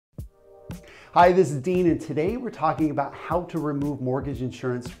Hi, this is Dean, and today we're talking about how to remove mortgage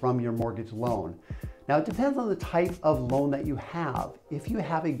insurance from your mortgage loan. Now, it depends on the type of loan that you have. If you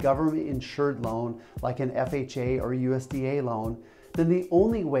have a government insured loan, like an FHA or USDA loan, then the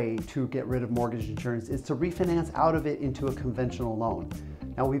only way to get rid of mortgage insurance is to refinance out of it into a conventional loan.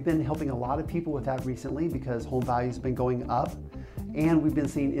 Now, we've been helping a lot of people with that recently because home values have been going up, and we've been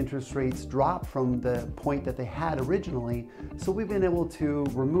seeing interest rates drop from the point that they had originally. So we've been able to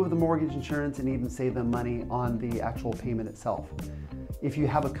remove the mortgage insurance and even save them money on the actual payment itself. If you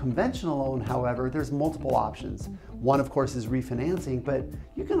have a conventional loan, however, there's multiple options. One, of course, is refinancing, but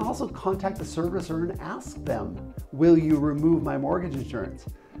you can also contact the servicer and ask them, will you remove my mortgage insurance?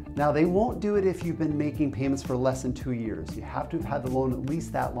 Now, they won't do it if you've been making payments for less than 2 years. You have to have had the loan at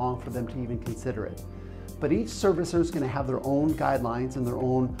least that long for them to even consider it. But each servicer is going to have their own guidelines and their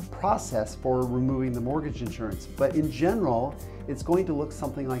own process for removing the mortgage insurance. But in general, it's going to look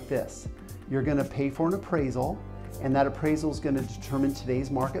something like this. You're going to pay for an appraisal, and that appraisal is going to determine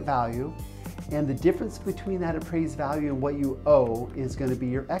today's market value. And the difference between that appraised value and what you owe is going to be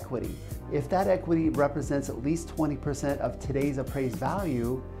your equity. If that equity represents at least 20% of today's appraised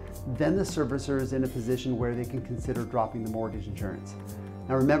value, then the servicer is in a position where they can consider dropping the mortgage insurance.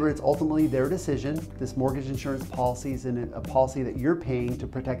 Now remember, it's ultimately their decision. This mortgage insurance policy is a policy that you're paying to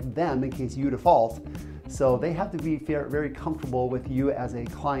protect them in case you default. So they have to be very comfortable with you as a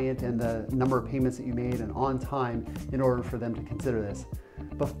client and the number of payments that you made and on time in order for them to consider this.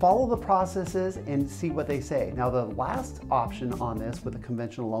 But follow the processes and see what they say. Now, the last option on this with a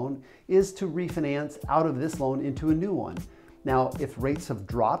conventional loan is to refinance out of this loan into a new one. Now, if rates have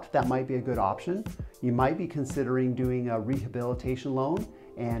dropped, that might be a good option. You might be considering doing a rehabilitation loan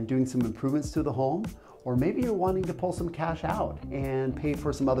and doing some improvements to the home, or maybe you're wanting to pull some cash out and pay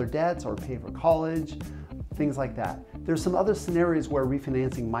for some other debts or pay for college, things like that. There's some other scenarios where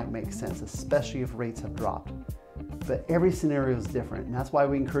refinancing might make sense, especially if rates have dropped. But every scenario is different, and that's why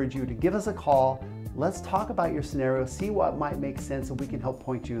we encourage you to give us a call. Let's talk about your scenario, see what might make sense, and we can help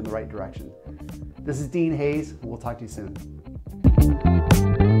point you in the right direction. This is Dean Hayes, and we'll talk to you soon.